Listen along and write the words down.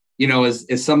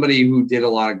as somebody who did a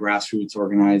lot of grassroots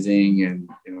organizing and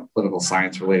political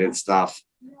science related stuff,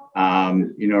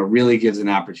 it really gives an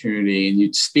opportunity, and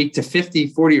you speak to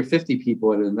 40 or 50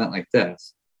 people at an event like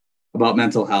this about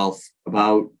mental health,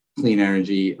 about clean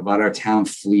energy, about our town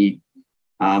fleet,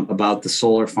 about the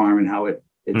solar farm and how it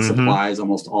supplies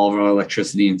almost all of our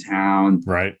electricity in town.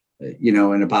 Right.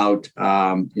 And about,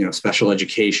 special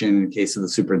education in the case of the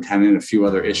superintendent, a few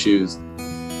other issues.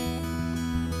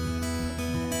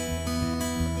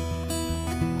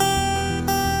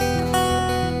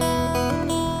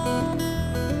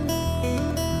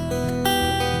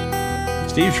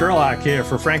 Steve Sherlock here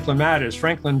for Franklin Matters,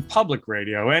 Franklin Public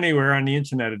Radio, anywhere on the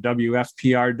internet at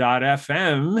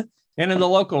WFPR.FM and in the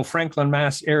local Franklin,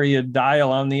 Mass area dial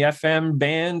on the FM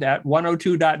band at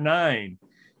 102.9.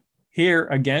 Here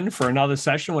again for another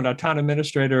session with our town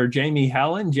administrator, Jamie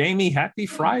Helen. Jamie, happy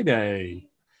Friday.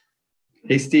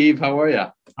 Hey, Steve, how are you?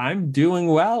 I'm doing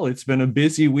well. It's been a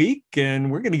busy week,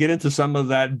 and we're going to get into some of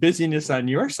that busyness on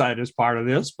your side as part of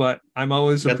this, but I'm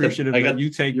always appreciative that you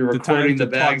take the time to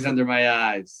bags talk. Under my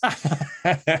eyes.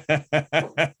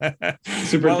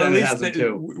 Superintendent has them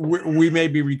too. We may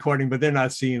be recording, but they're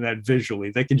not seeing that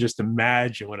visually. They can just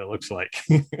imagine what it looks like.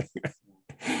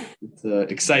 It's an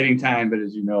exciting time, but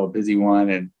as you know, a busy one,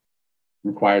 and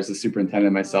requires the superintendent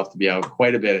and myself to be out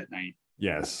quite a bit at night.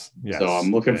 Yes. So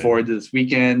I'm looking forward to this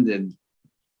weekend and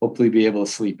hopefully be able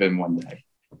to sleep in one day.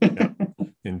 Yep,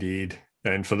 indeed.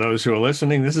 And for those who are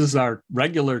listening, this is our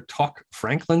regular Talk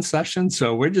Franklin session.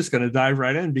 So we're just going to dive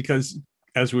right in because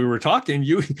as we were talking,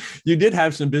 you did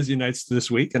have some busy nights this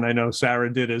week. And I know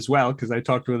Sarah did as well, because I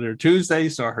talked with her Tuesday,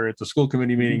 saw her at the school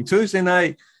committee meeting Tuesday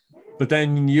night. But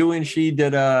then you and she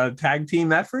did a tag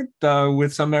team effort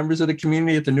with some members of the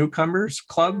community at the Newcomers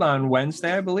Club on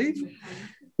Wednesday, I believe.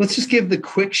 Let's just give the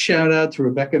quick shout out to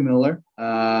Rebecca Miller,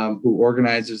 who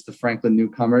organizes the Franklin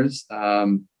Newcomers.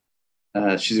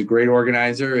 She's a great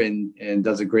organizer and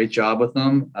does a great job with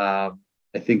them. I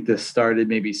think this started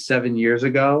maybe 7 years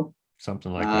ago.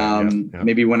 Something like that. Yeah.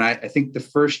 Maybe when I think the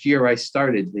first year I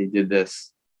started, they did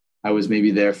this. I was maybe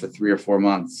there for 3 or 4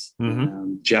 months.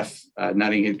 Jeff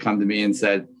Nutting had come to me and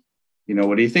said,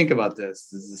 what do you think about this?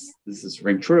 Does this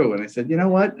ring true? And I said, you know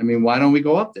what? I mean, why don't we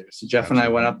go up there? So Jeff and I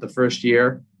went up the first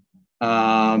year.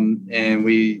 And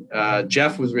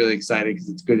Jeff was really excited because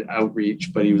it's good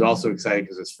outreach, but he was also excited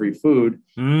because it's free food.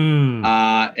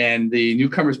 And the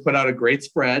Newcomers put out a great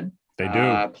spread. They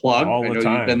do. Plug. All I know the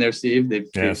time. You've been there, Steve.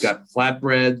 They've got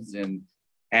flatbreads and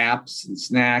apps and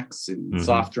snacks and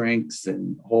soft drinks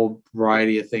and a whole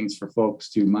variety of things for folks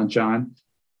to munch on.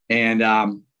 And,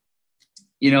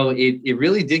 it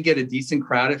really did get a decent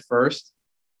crowd at first.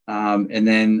 And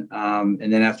then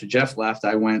after Jeff left,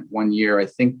 I went 1 year, I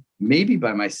think maybe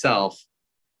by myself.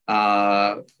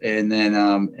 And then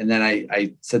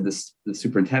I said this, the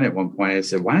superintendent at one point, I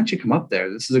said, why don't you come up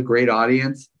there? This is a great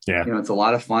audience. Yeah. It's a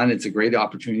lot of fun. It's a great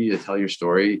opportunity to tell your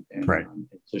story. And, right.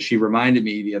 So she reminded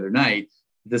me the other night,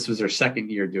 this was her second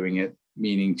year doing it,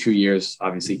 meaning 2 years,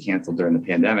 obviously canceled during the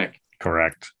pandemic.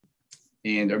 Correct.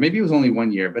 Or maybe it was only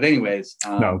 1 year, but anyways.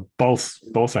 No, both,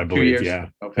 I believe. Yeah.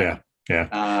 Okay.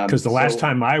 Yeah. Because the last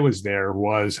time I was there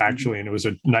was actually, and it was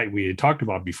a night we had talked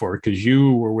about before, because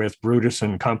you were with Brutus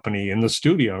and Company in the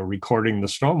studio recording the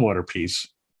stormwater piece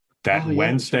that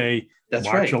Wednesday, that's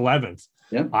March right. 11th.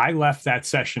 Yep. I left that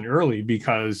session early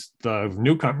because the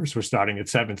Newcomers were starting at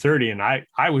 7:30, and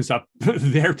I was up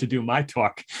there to do my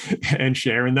talk and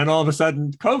share. And then all of a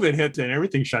sudden COVID hit and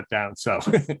everything shut down. So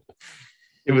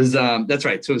it was, that's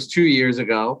right. So it was 2 years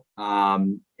ago.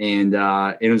 And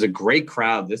it was a great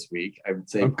crowd this week. I would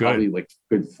say probably like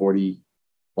good 40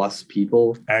 plus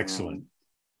people. Excellent.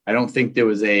 I don't think there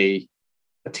was a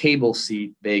table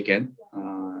seat vacant.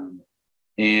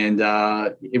 And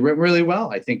it went really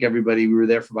well. I think we were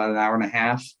there for about an hour and a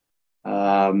half.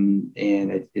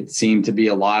 And it seemed to be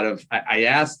a lot of,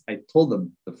 I told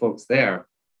them, the folks there,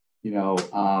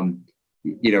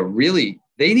 really,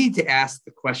 they need to ask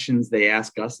the questions they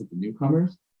ask us at the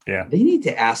Newcomers. Yeah. They need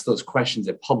to ask those questions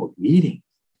at public meetings.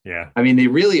 Yeah. I mean, they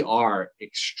really are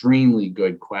extremely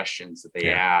good questions that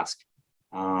they ask.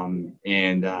 I'm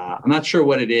not sure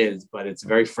what it is, but it's a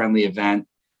very friendly event.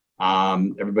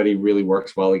 Everybody really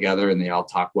works well together and they all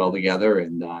talk well together.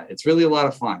 And it's really a lot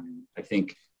of fun. I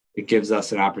think it gives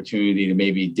us an opportunity to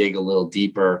maybe dig a little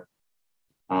deeper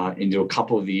into a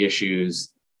couple of the issues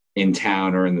in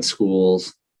town or in the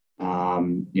schools.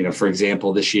 For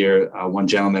example, this year, one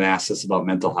gentleman asked us about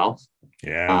mental health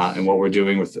and what we're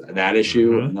doing with that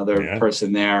issue. Another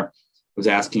person there was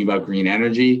asking about green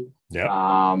energy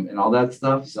and all that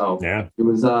stuff. So it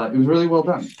was really well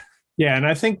done. Yeah. And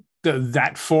I think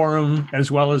that forum,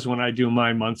 as well as when I do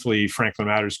my monthly Franklin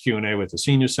Matters Q&A with the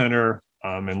Senior Center,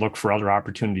 and look for other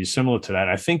opportunities similar to that,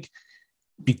 I think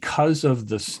because of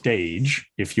the stage,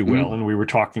 if you will, and we were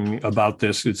talking about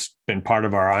this, it's been part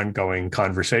of our ongoing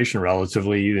conversation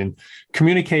relatively in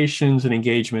communications and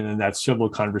engagement and that civil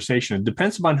conversation. It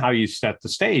depends upon how you set the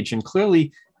stage. And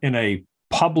clearly in a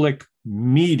public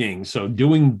meeting, so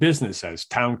doing business as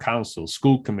town council,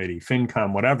 school committee,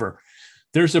 FinCom, whatever,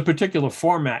 there's a particular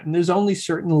format and there's only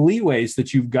certain leeways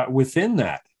that you've got within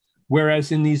that.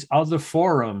 Whereas in these other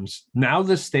forums, now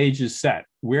the stage is set.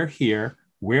 We're here,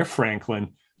 we're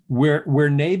Franklin, we're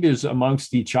neighbors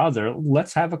amongst each other.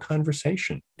 Let's have a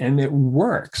conversation. And it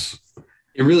works.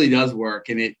 It really does work.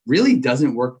 And it really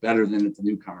doesn't work better than at the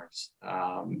newcomers.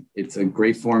 It's a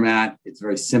great format. It's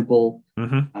very simple.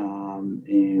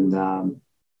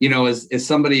 As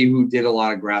somebody who did a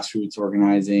lot of grassroots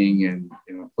organizing and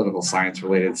political science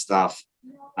related stuff,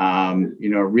 it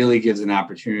really gives an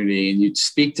opportunity. And you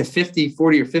speak to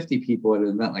 40 or 50 people at an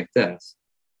event like this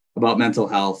about mental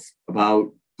health,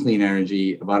 about clean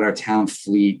energy, about our town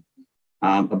fleet,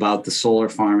 about the solar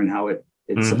farm and how it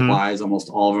supplies almost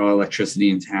all of our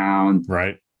electricity in town.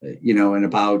 Right. And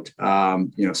about,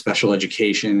 special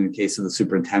education in the case of the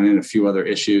superintendent, a few other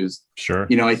issues. Sure.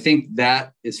 I think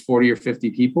that is 40 or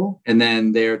 50 people. And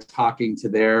then they're talking to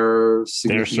their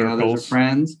significant others or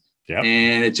friends. Yep.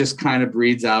 And it just kind of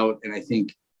breeds out. And I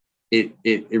think it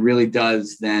really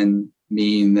does then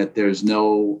mean that there's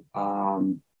no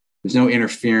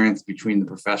interference between the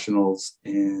professionals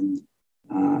and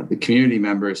the community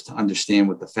members to understand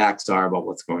what the facts are about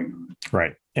what's going on.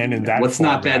 Right. And in that what's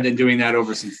not bad than doing that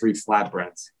over some free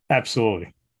flatbreads.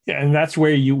 Absolutely. Yeah. And that's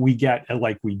where we get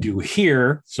like we do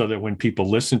here, so that when people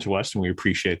listen to us, and we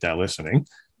appreciate that listening.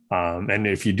 And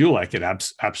if you do like it,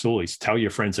 absolutely tell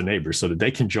your friends and neighbors so that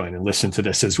they can join and listen to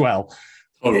this as well.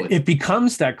 Totally. It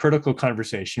becomes that critical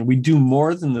conversation. We do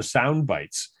more than the sound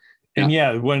bites. And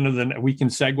one of the we can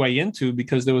segue into,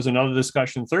 because there was another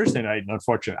discussion Thursday night, and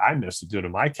unfortunately I missed it due to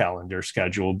my calendar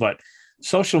schedule, but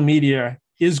social media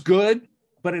is good,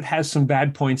 but it has some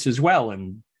bad points as well.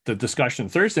 And the discussion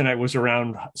Thursday night was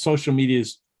around social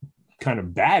media's kind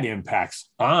of bad impacts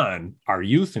on our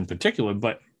youth in particular,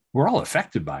 but we're all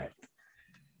affected by it.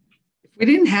 If we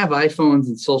didn't have iPhones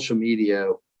and social media,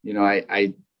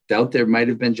 I doubt there might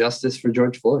have been justice for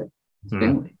George Floyd, his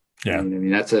family. Yeah. I mean,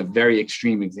 that's a very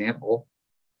extreme example.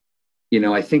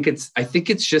 I think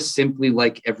it's just simply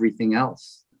like everything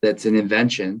else. That's an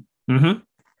invention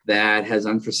that has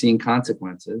unforeseen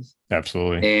consequences.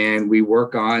 Absolutely. And we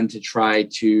work on to try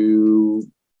to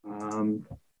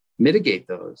mitigate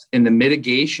those. And the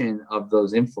mitigation of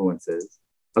those influences,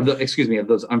 of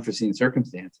those unforeseen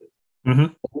circumstances,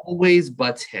 always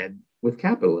butts head with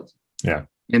capitalism. Yeah.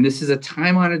 And this is a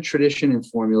time-honored tradition and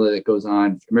formula that goes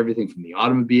on from everything from the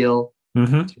automobile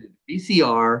to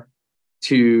VCR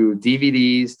to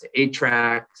DVDs to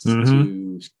 8-tracks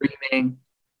to streaming,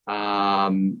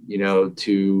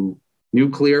 to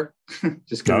nuclear.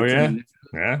 Just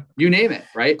you name it,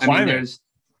 right? Climate. I mean, there's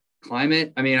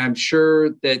climate. I mean, I'm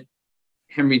sure that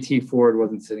Henry T. Ford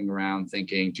wasn't sitting around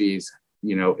thinking, geez,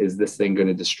 is this thing going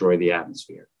to destroy the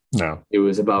atmosphere? No. It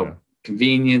was about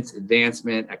convenience,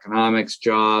 advancement, economics,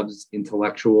 jobs,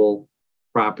 intellectual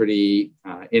property,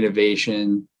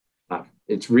 innovation.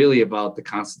 It's really about the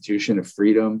Constitution of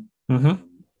freedom, and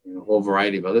a whole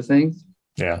variety of other things.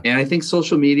 Yeah. And I think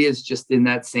social media is just in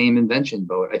that same invention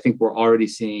boat. I think we're already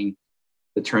seeing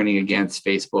the turning against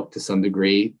Facebook to some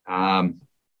degree.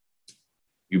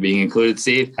 You being included,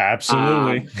 Steve.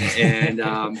 Absolutely. And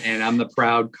I'm the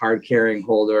proud card-carrying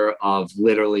holder of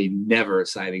literally never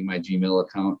signing my Gmail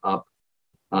account up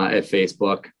at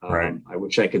Facebook. Right. I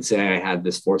wish I could say I had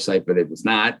this foresight, but it was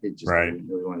not. It just I didn't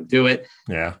really want to do it.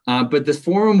 Yeah. But this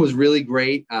forum was really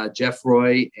great. Jeff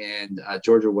Roy and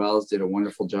Georgia Wells did a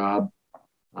wonderful job.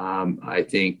 I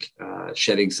think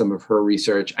shedding some of her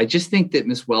research. I just think that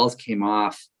Ms. Wells came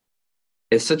off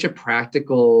as such a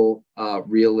practical,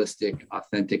 realistic,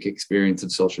 authentic experience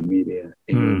of social media.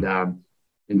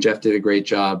 And Jeff did a great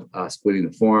job splitting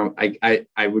the forum.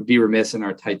 I would be remiss in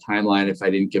our tight timeline if I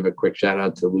didn't give a quick shout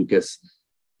out to Lucas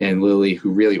and Lily,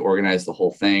 who really organized the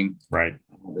whole thing. Right.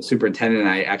 The superintendent and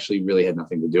I actually really had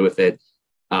nothing to do with it.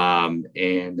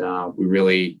 We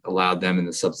really allowed them in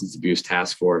the substance abuse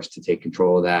task force to take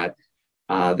control of that.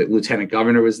 The lieutenant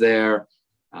governor was there.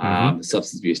 The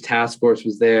substance abuse task force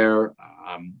was there.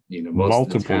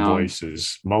 Multiple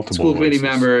voices, school committee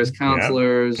members,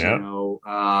 counselors,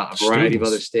 a variety of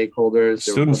other stakeholders.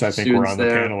 Students, I think, were on the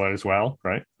panel as well,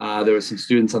 right? There were some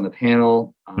students on the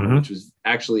panel, which was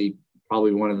actually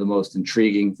probably one of the most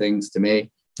intriguing things to me.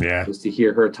 Yeah. Was to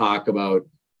hear her talk about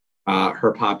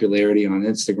her popularity on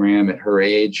Instagram at her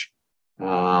age.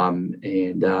 I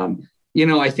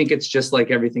think it's just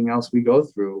like everything else we go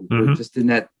through. Mm-hmm. We're just in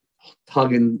that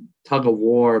tug of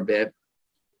war a bit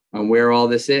on where all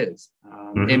this is.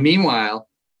 And meanwhile,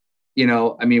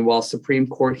 while Supreme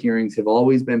Court hearings have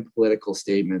always been political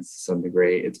statements to some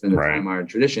degree, it's been the time-honored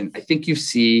tradition. I think you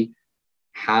see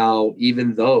how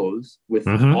even those, with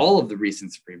all of the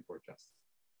recent Supreme Court justices,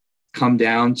 come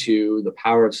down to the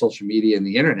power of social media and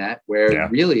the internet, where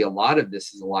really a lot of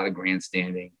this is a lot of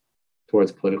grandstanding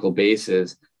towards political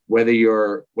bases. Whether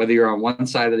you're on one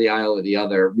side of the aisle or the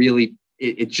other, really,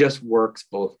 it just works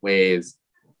both ways,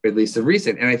 or at least the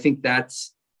recent. And I think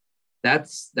that's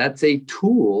a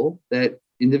tool that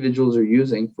individuals are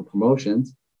using for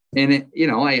promotions. And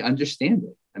I understand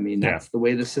it. I mean, that's the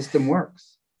way the system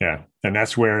works. Yeah. And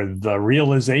that's where the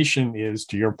realization is,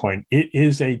 to your point, it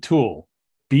is a tool.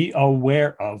 Be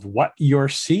aware of what you're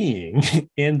seeing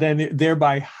and then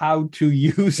thereby how to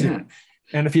use it.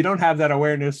 And if you don't have that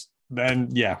awareness, then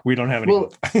we don't have any.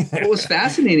 Well, what was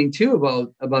fascinating too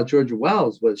about Georgia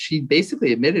Wells was she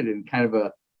basically admitted in kind of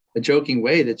a joking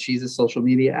way that she's a social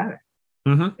media addict.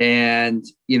 And,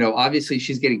 obviously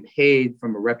she's getting paid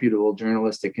from a reputable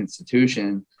journalistic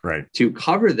institution to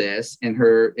cover this,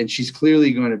 and she's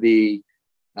clearly going to be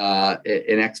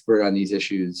an expert on these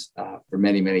issues for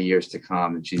many, many years to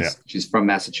come. And she's from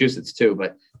Massachusetts too,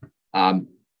 but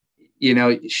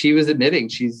she was admitting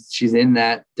she's in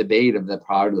that debate of the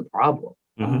part of the problem.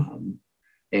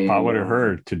 Power to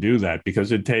her to do that,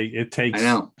 because it takes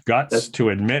guts to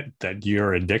admit that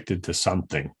you're addicted to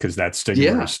something, because that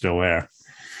stigma is still there.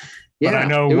 But I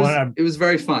know it was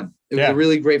very fun. It was a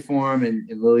really great forum, and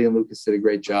Lillian Lucas did a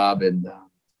great job. And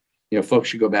folks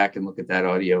should go back and look at that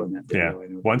audio and that video.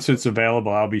 Once it's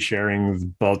available, I'll be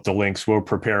sharing both the links. We'll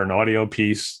prepare an audio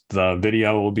piece. The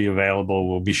video will be available.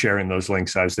 We'll be sharing those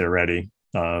links as they're ready.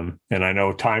 And I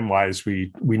know time-wise,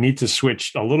 we need to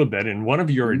switch a little bit. And one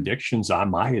of your addictions,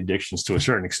 my addictions to a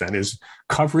certain extent, is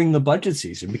covering the budget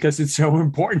season, because it's so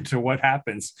important to what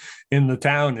happens in the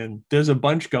town. And there's a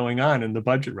bunch going on in the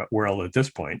budget world at this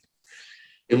point.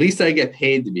 At least I get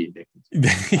paid to be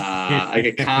addicted. I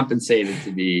get compensated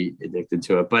to be addicted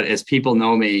to it. But as people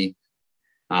know me,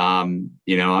 I'm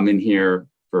in here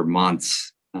for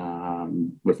months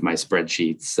with my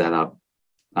spreadsheets set up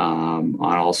on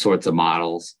all sorts of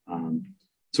models.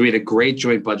 So we had a great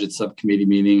joint budget subcommittee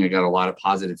meeting. I got a lot of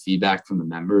positive feedback from the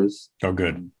members. Oh,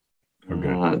 good.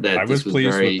 I was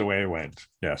pleased with the way it went.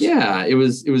 Yes. Yeah, it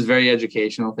was very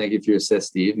educational. Thank you for your assist,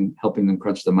 Steve, in helping them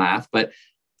crunch the math. But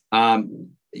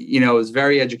it was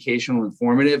very educational,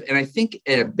 informative. And I think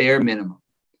at a bare minimum,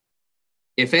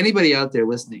 if anybody out there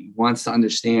listening wants to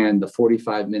understand the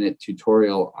 45-minute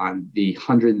tutorial on the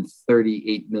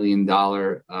 $138 million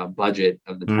budget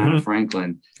of the town of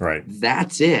Franklin,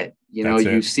 that's it.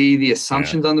 You see the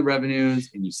assumptions on the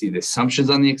revenues, and you see the assumptions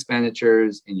on the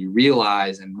expenditures, and you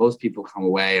realize, and most people come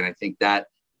away. And I think that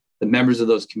the members of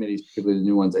those committees, particularly the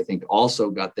new ones, I think also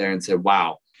got there and said,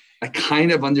 wow, I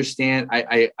kind of understand.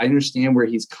 I understand where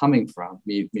he's coming from,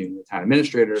 meaning the town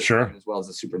administrator, as well as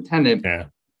the superintendent.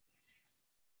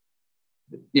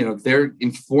 They're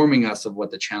informing us of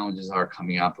what the challenges are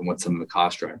coming up and what some of the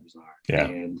cost drivers are.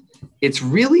 And it's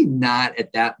really not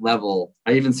at that level.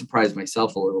 I even surprised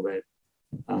myself a little bit.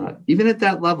 Even at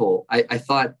that level, I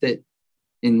thought that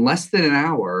in less than an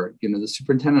hour, the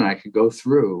superintendent and I could go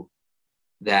through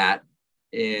that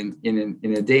in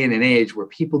a day and an age where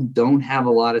people don't have a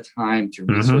lot of time to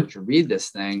research or read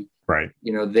this thing.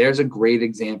 There's a great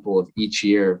example of each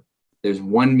year. There's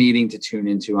one meeting to tune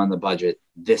into on the budget.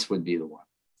 This would be the one.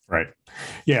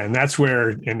 Yeah. And that's where,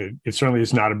 and it certainly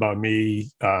is not about me.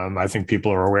 I think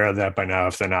people are aware of that by now.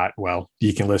 If they're not, well,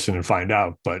 you can listen and find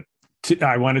out. But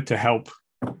I wanted to help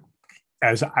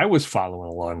as I was following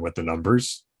along with the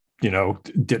numbers.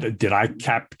 Did I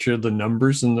capture the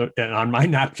numbers on my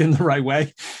napkin the right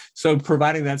way? So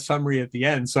providing that summary at the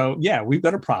end. So we've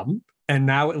got a problem. And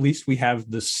now at least we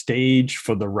have the stage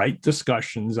for the right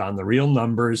discussions on the real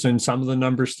numbers, and some of the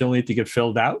numbers still need to get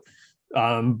filled out.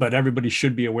 But everybody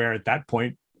should be aware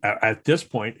at this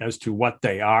point as to what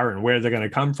they are and where they're going to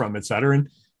come from, et cetera. And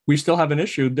we still have an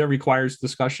issue that requires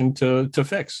discussion to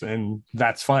fix, and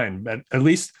that's fine. But at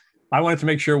least I wanted to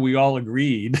make sure we all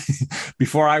agreed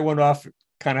before I went off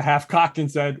kind of half-cocked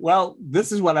and said, well,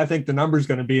 this is what I think the number is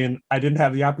going to be, and I didn't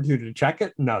have the opportunity to check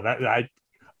it. No,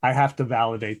 I have to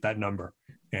validate that number.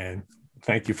 And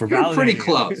thank you for validating. You're pretty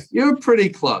close. You're pretty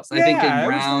close. I think in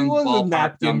round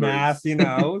ballpark numbers. Math,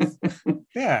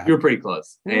 You're pretty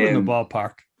close. In the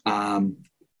ballpark.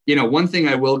 One thing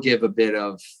I will give a bit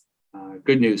of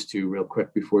good news too, real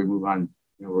quick before we move on.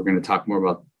 We're going to talk more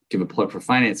about, give a plug for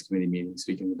finance committee meetings,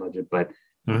 speaking of the budget, but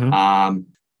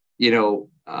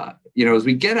as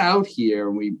we get out here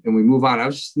and we move on, I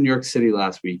was just in New York City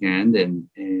last weekend, and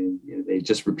they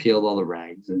just repealed all the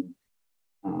regs, and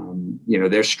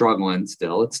they're struggling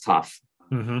still. It's tough.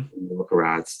 When you look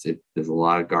around, there's a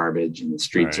lot of garbage, and the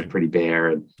streets are pretty bare,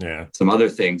 and some other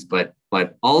things. But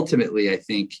ultimately, I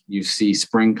think you see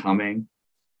spring coming,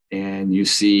 and you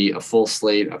see a full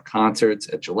slate of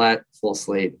concerts at Gillette, full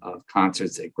slate of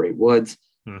concerts at Great Woods.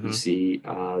 You see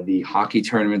the hockey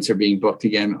tournaments are being booked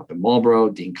again up in Marlborough.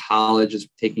 Dean College is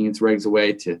taking its regs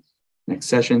away to next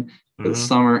session for the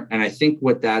summer. And I think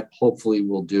what that hopefully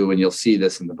will do, and you'll see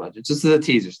this in the budget, just as a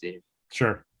teaser, Steve.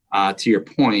 Sure. To your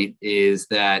point, is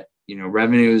that,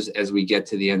 revenues as we get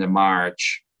to the end of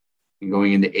March and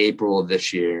going into April of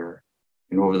this year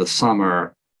and over the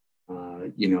summer,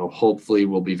 hopefully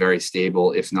will be very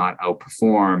stable, if not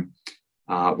outperform.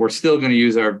 We're still going to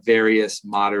use our various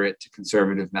moderate to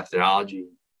conservative methodology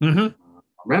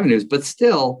revenues, but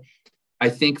still, I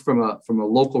think from a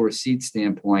local receipt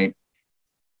standpoint,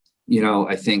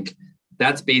 I think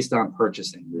that's based on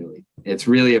purchasing. Really, it's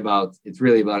really about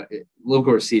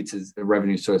local receipts is a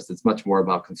revenue source that's much more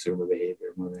about consumer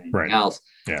behavior more than anything else.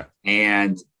 Yeah,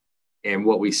 and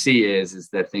what we see is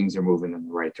that things are moving in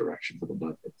the right direction for the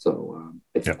budget. So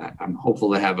I'm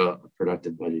hopeful to have a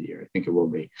productive budget year. I think it will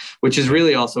be, which is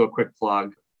really also a quick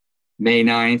plug. May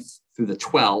 9th through the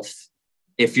 12th.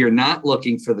 If you're not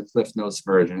looking for the Cliff Notes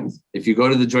versions, if you go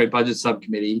to the Joint Budget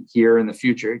Subcommittee here in the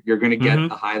future, you're going to get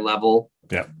the high level,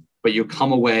 but you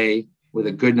come away with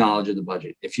a good knowledge of the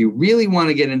budget. If you really want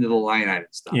to get into the line item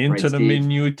stuff, into the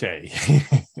minutiae.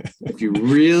 If you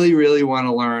really, really want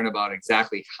to learn about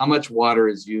exactly how much water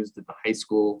is used at the high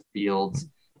school fields,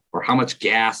 or how much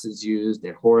gas is used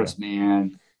at Horace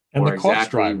Mann, and or the cost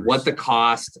exactly drivers, what the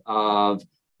cost of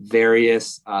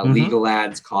various legal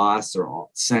ads costs, or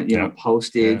all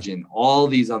postage and all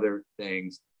these other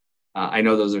things. I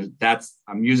know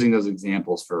I'm using those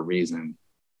examples for a reason,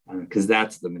 because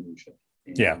that's the minutia.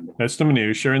 That's the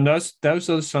minutia, and those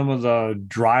are some of the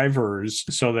drivers.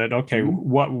 So that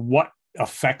what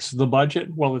affects the budget?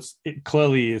 Well,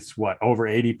 clearly what over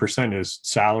 80% is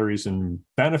salaries and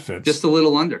benefits. Just a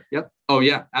little under. Yep. Oh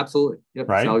yeah, absolutely. Yep.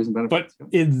 Right. Salaries and benefits.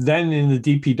 But then in the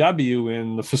DPW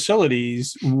in the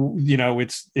facilities,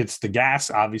 it's the gas.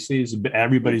 Obviously,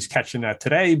 everybody's catching that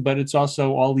today, but it's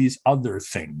also all these other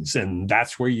things, and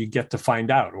that's where you get to find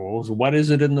out. Well, what is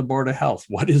it in the Board of Health?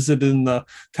 What is it in the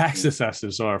tax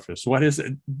assessor's office? What is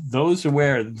it? Those are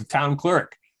where the town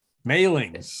clerk.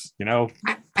 Mailings,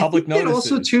 public notices.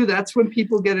 Also, too, that's when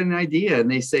people get an idea and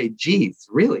they say, geez,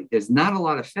 really, there's not a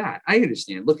lot of fat. I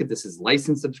understand. Look at this as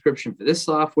license subscription for this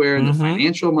software and the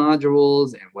financial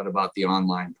modules. And what about the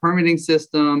online permitting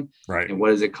system? Right. And what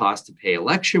does it cost to pay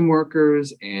election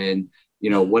workers? And,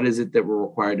 what is it that we're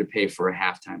required to pay for a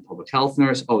half-time public health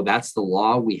nurse? Oh, that's the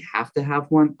law. We have to have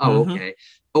one. Oh, okay.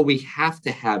 Oh, we have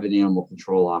to have an animal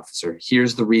control officer.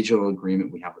 Here's the regional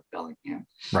agreement we have with Bellingham.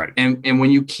 Right. And when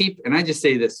you and I just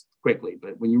say this quickly,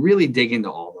 but when you really dig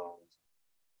into all those,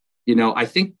 I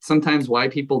think sometimes why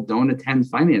people don't attend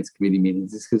finance committee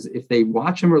meetings is because if they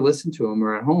watch them or listen to them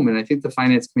or at home, and I think the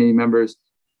finance committee members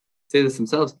say this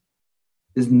themselves,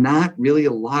 there's not really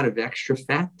a lot of extra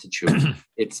fat to chew.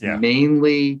 It's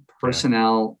mainly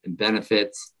personnel and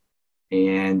benefits.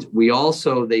 And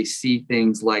they see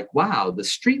things like, wow, the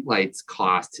streetlights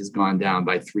cost has gone down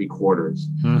by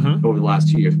 3/4 over the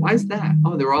last 2 years. Why is that?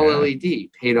 Oh, they're all LED,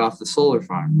 paid off the solar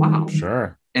farm. Wow.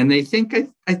 Sure. And they think, I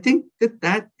think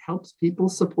that helps people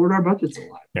support our budgets a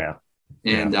lot. Yeah.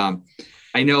 And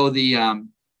I know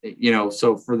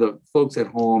so for the folks at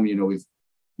home,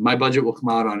 my budget will come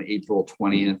out on April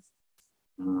 20th.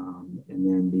 And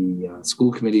then the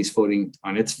school committee is voting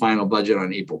on its final budget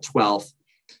on April 12th.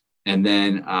 And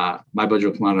then my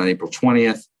budget will come out on April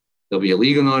 20th. There'll be a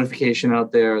legal notification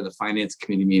out there. The finance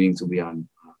committee meetings will be on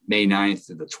May 9th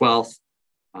to the 12th.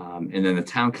 And then the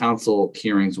town council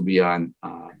hearings will be on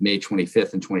May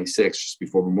 25th and 26th, just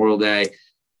before Memorial Day.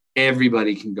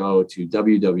 Everybody can go to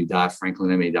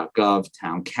www.franklinma.gov,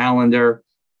 town calendar,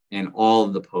 and all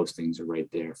of the postings are right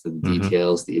there for the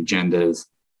details, the agendas.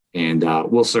 And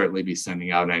we'll certainly be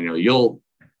sending out, I know you'll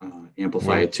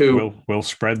amplify it too. We'll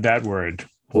spread that word.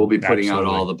 We'll be putting out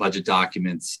all the budget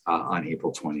documents on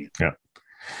April 20th. Yeah.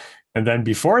 And then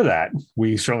before that,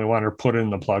 we certainly want to put in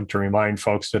the plug to remind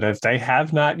folks that if they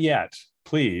have not yet,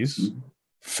 please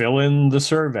fill in the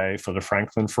survey for the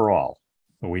Franklin for All.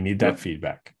 We need that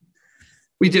feedback.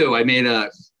 We do. I made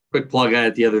a quick plug at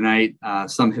it the other night.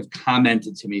 Some have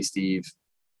commented to me, Steve,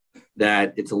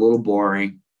 that it's a little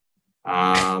boring.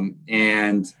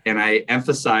 And I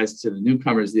emphasized to the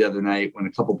newcomers the other night when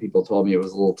a couple people told me it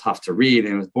was a little tough to read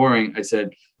and it was boring. I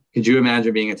said, could you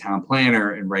imagine being a town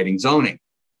planner and writing zoning?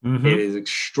 Mhm. It is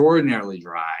extraordinarily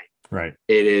dry. Right.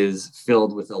 It is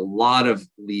filled with a lot of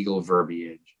legal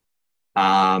verbiage.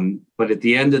 But at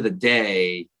the end of the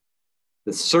day,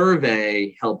 the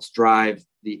survey helps drive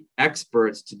the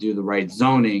experts to do the right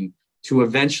zoning to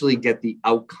eventually get the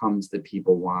outcomes that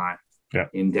people want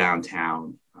in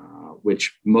downtown,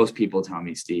 which most people tell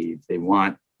me, Steve, they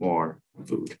want more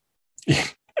food.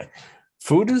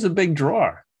 Food is a big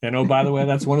draw. And oh, by the way,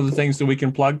 that's one of the things that we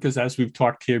can plug, because as we've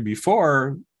talked here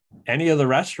before, any of the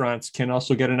restaurants can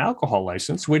also get an alcohol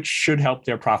license, which should help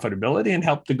their profitability and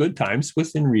help the good times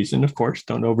within reason. Of course,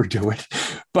 don't overdo it.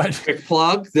 But quick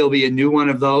plug, there'll be a new one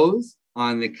of those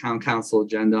on the town council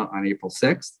agenda on April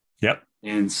 6th. Yep.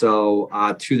 And so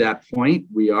to that point,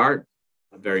 we are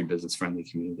a very business-friendly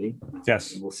community.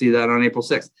 Yes. We'll see that on April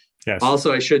 6th. Yes.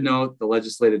 Also, I should note the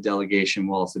legislative delegation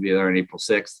will also be there on April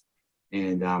 6th.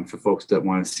 And for folks that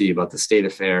want to see about the state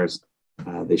affairs,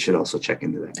 they should also check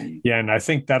into that meeting. Yeah, and I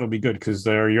think that'll be good because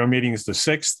your meeting is the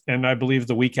 6th, and I believe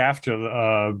the week after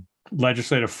the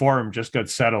legislative forum just got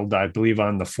settled, I believe,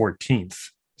 on the 14th.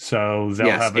 So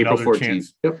they'll have another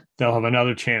chance. Yep. They'll have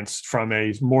another chance from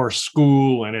a more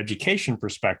school and education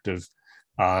perspective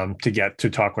to get to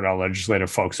talk with our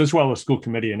legislative folks, as well as school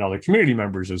committee and other community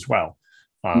members as well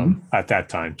at that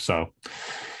time. So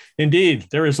indeed,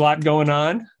 there is a lot going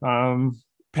on.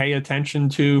 Pay attention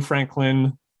to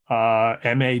Franklin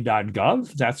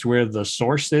ma.gov. That's where the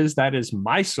source is. That is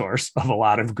my source of a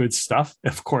lot of good stuff.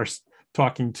 Of course,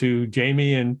 talking to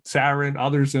Jamie and Sarah and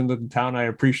others in the town, I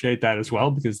appreciate that as well,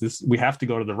 because we have to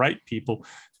go to the right people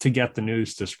to get the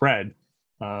news to spread.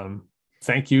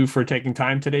 Thank you for taking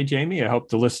time today, Jamie. I hope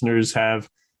the listeners have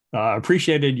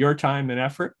appreciated your time and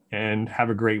effort, and have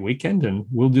a great weekend. And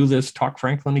we'll do this Talk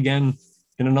Franklin again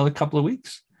in another couple of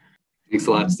weeks. Thanks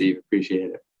a lot, Steve.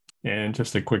 Appreciate it. And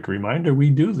just a quick reminder,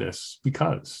 we do this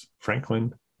because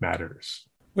Franklin matters.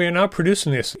 We are now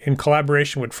producing this in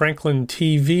collaboration with Franklin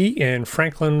TV and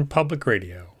Franklin Public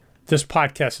Radio. This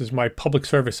podcast is my public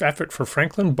service effort for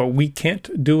Franklin, but we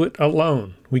can't do it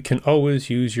alone. We can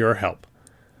always use your help.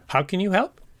 How can you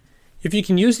help? If you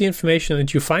can use the information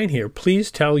that you find here, please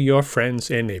tell your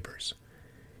friends and neighbors.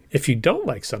 If you don't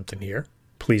like something here,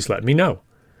 please let me know.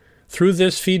 Through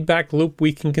this feedback loop,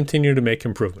 we can continue to make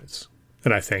improvements.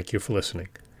 And I thank you for listening.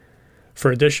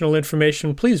 For additional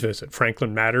information, please visit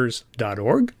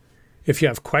franklinmatters.org. If you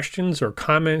have questions or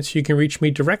comments, you can reach me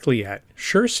directly at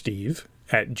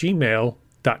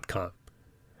suresteve@gmail.com.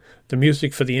 The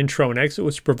music for the intro and exit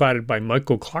was provided by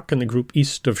Michael Clark and the group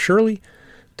East of Shirley.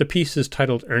 The piece is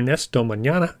titled Ernesto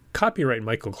Mañana, copyright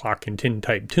Michael Clark and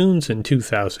Tintype Tunes in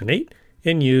 2008,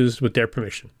 and used with their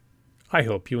permission. I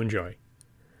hope you enjoy.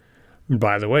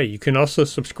 By the way, you can also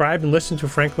subscribe and listen to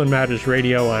Franklin Matters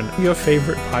Radio on your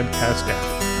favorite podcast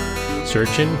app.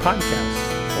 Search in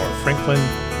podcasts for Franklin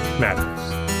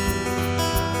Matters.